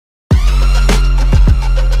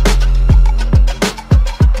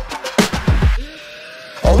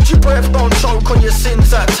the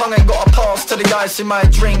sins that tongue ain't got a pass to the ice in my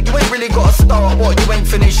drink. You ain't really got to start what you ain't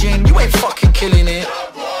finishing. You ain't fucking killing it.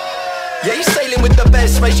 Yeah, you sailing with the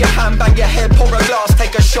best. Raise your hand, bang your head, pour a glass,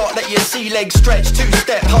 take a shot, let your sea legs stretch.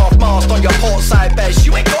 Two-step, half-mast on your port side best.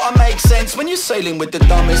 You ain't gotta make sense when you're sailing with the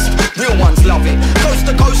dumbest. Real ones love it. Coast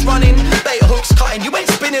to coast running, bait hooks cutting. You ain't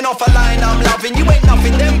spinning off a line I'm loving. You ain't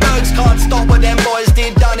nothing, them birds can't stop what them boys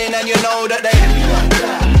did done in. And you know that they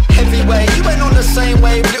heavyweight. You ain't on the same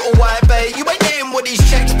wave, little white bait. You ain't getting what these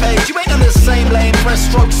checks paid. You ain't on the same lane,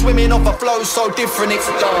 breaststroke swimming off a flow so different it's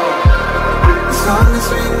dark. As long as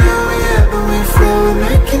we know we have when we flow, we're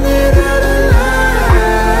making it out alive,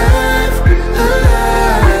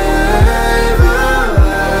 alive,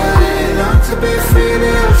 alive. Long to be free,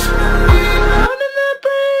 the ocean and me alone in the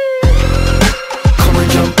breeze. Come and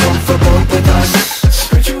jump on for both with us.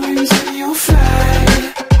 Spread your wings and you'll fly.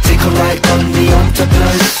 Take a ride on the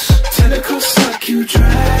octopus. Tentacles suck you dry.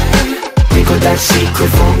 We got that secret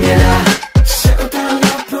formula. Settle down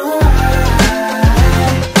up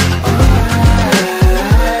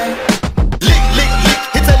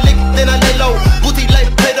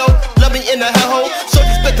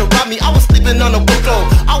and on a workload.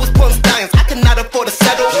 I was pulling stallions, I could not afford to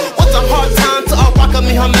settle. What's a hard time to rock on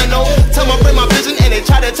me, her mano? Tell my brain my vision and they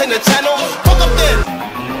try to change the channel. Fuck up then.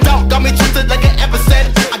 Doubt got me twisted like an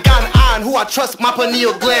epicent. I got an eye on who I trust, my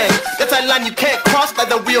pineal gland. That's that line you can't cross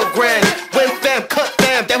like the real grand. When fam, cut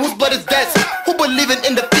fam, damn whose blood is that? Who believing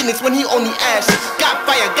in the phoenix when he only ash? Got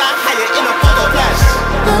fire, got higher in a photo flash.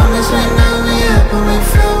 long as we know we up when we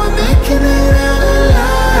flow, we're making it out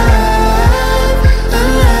alive.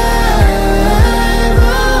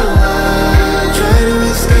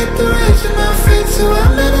 So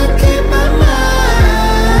I'm gonna keep my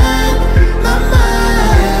mind alright.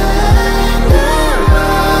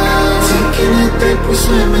 Taking a dip, we're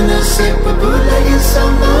swimming a sip, a bootleg is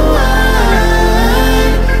on the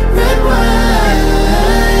wine. Red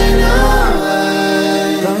wine,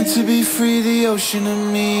 alright. Long to be free, the ocean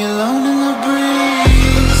and me alone in the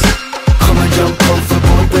breeze. Come and jump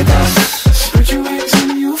overboard with us. Spread your wings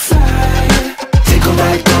and you'll fly. Take a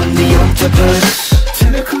ride on the octopus.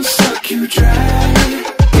 Tentacles suck you dry.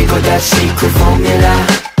 We got that secret formula.